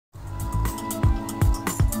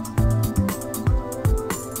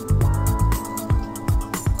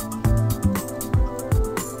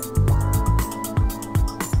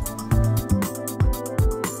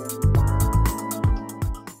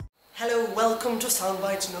Welcome to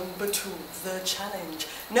SoundBites number 2, the challenge.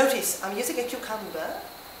 Notice I'm using a cucumber.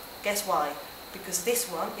 Guess why? Because this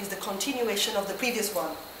one is the continuation of the previous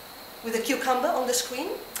one with a cucumber on the screen.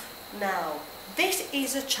 Now, this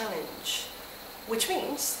is a challenge, which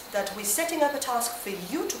means that we're setting up a task for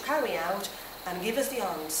you to carry out and give us the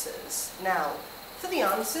answers. Now, for the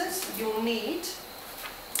answers, you'll need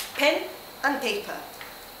pen and paper.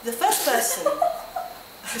 The first person,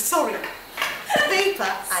 sorry, paper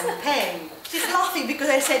and pen. She's laughing because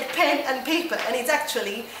I said pen and paper, and it's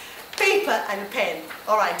actually paper and pen.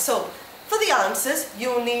 Alright, so for the answers,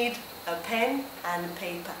 you'll need a pen and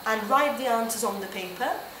paper, and write the answers on the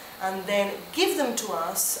paper and then give them to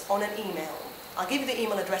us on an email. I'll give you the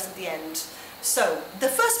email address at the end. So, the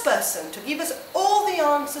first person to give us all the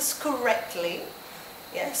answers correctly,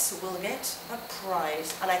 yes, will get a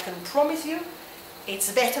prize. And I can promise you,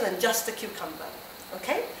 it's better than just a cucumber.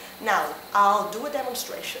 Okay? Now, I'll do a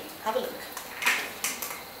demonstration. Have a look.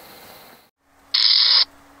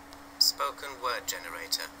 Spoken word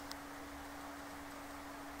generator.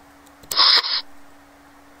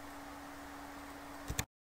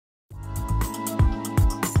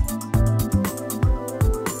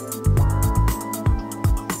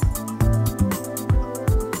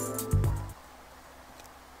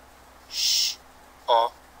 Sh,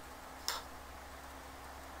 o, p.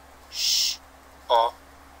 Sh, o,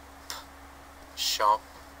 p. Shop.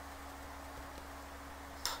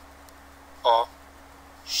 P, o,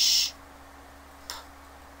 sh. P,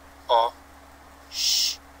 o,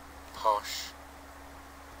 sh. Posh.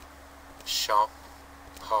 Shop.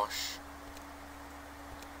 Posh.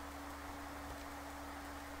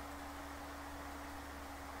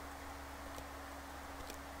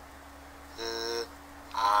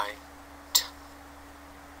 I, t.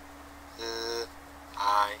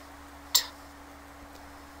 I, t.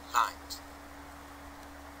 Light.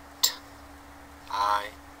 T. I,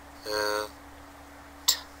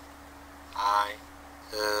 t. I,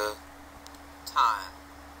 tire.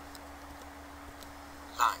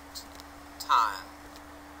 Light. Tire.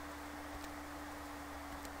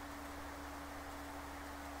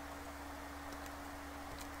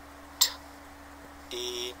 T.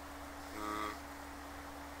 E.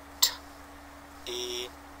 T. E.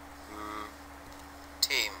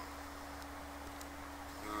 Team.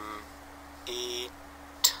 E.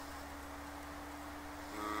 T.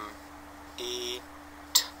 E.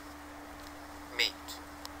 T. Meat.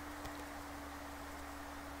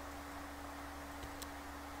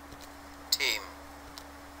 Team.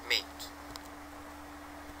 Meat.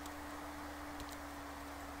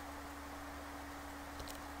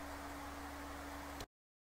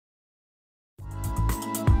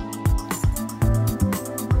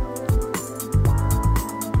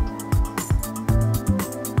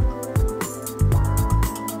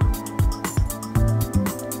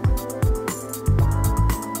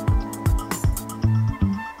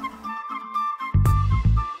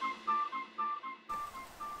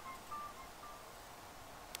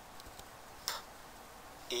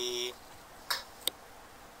 E.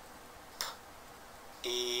 K. P.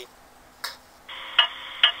 E. K.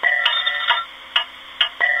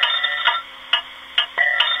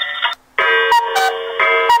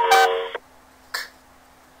 K.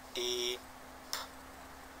 E. P.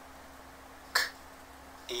 K.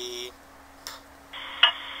 E. P.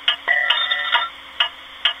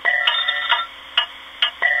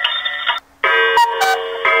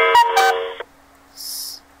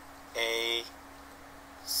 S. A.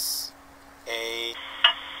 S. A.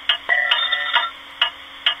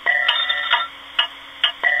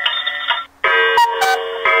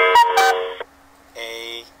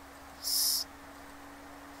 A. S.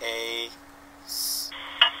 A. S.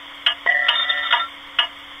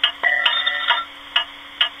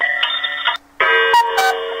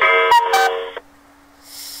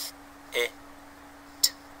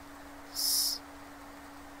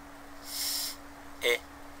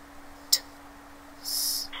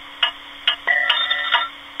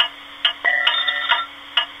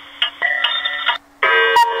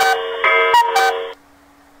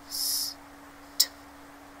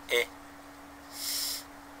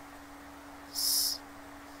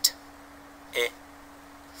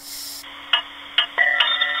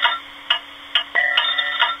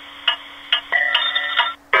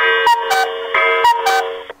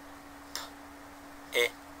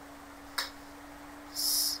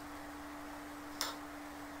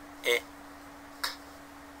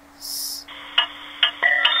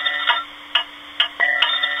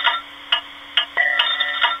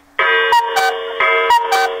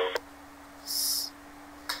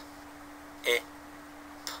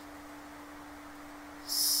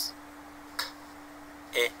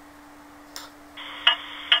 E.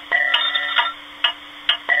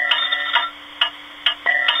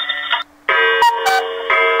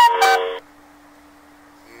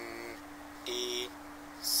 E.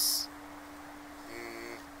 S.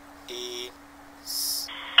 E. S.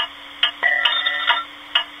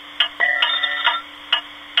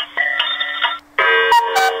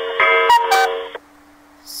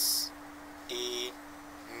 S. E.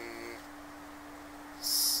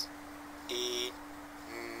 S. E.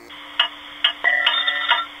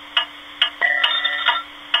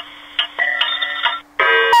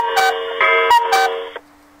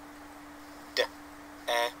 D.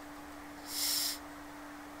 E.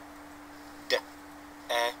 D.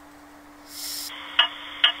 E.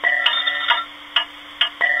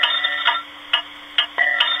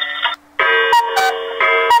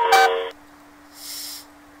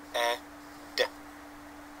 E. D.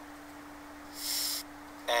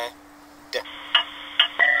 E. D. K.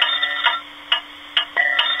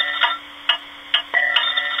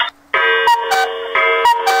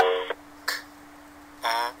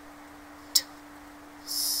 A. T.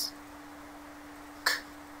 S. K.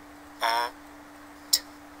 A. T.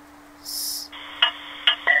 S.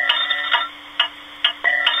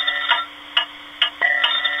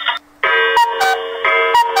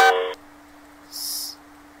 S.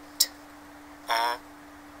 T. A.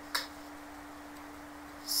 K.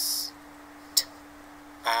 S. T.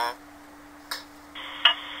 A. K.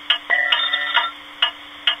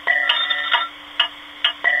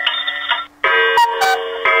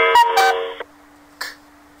 K.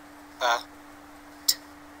 A. T.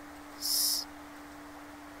 S.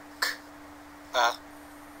 K. A.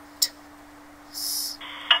 T. S.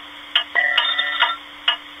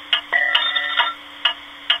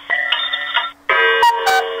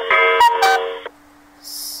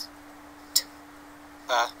 S. T.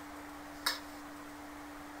 A. K.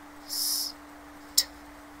 S. T.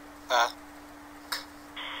 A. K.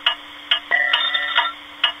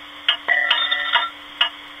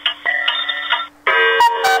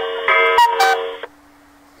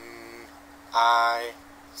 I.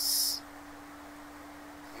 S.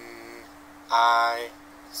 I.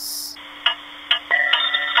 S.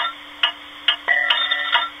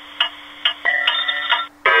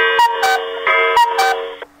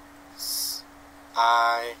 S.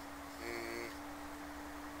 I.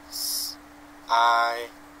 S. I.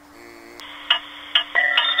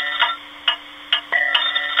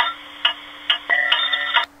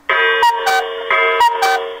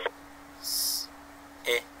 S.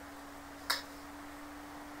 E. K.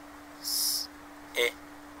 S. E.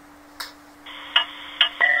 K.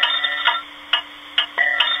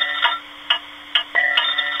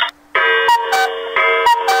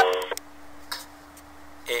 K.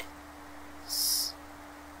 E. S.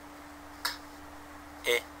 K.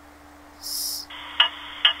 E. S.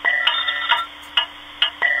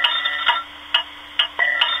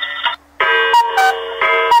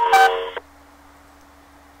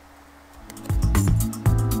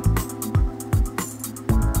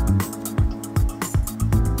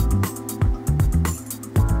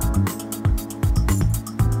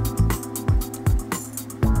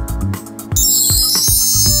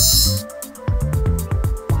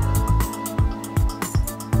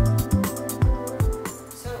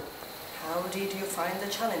 So, how did you find the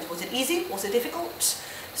challenge? Was it easy? Was it difficult?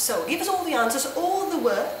 So, give us all the answers, all the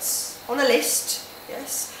words on a list,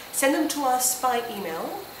 yes? Send them to us by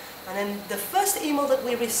email, and then the first email that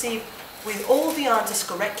we receive with all the answers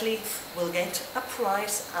correctly will get a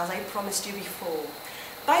prize, as I promised you before.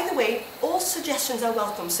 By the way, all suggestions are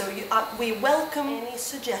welcome, so we welcome any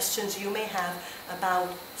suggestions you may have about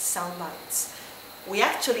SoundBites. We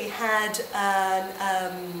actually had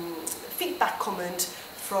a feedback comment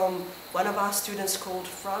from one of our students called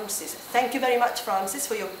Francis. Thank you very much, Francis,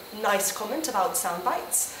 for your nice comment about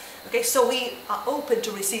SoundBites. Okay, so we are open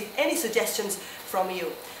to receive any suggestions from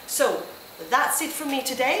you. So that's it from me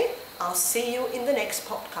today. I'll see you in the next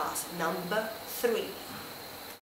podcast, number 3.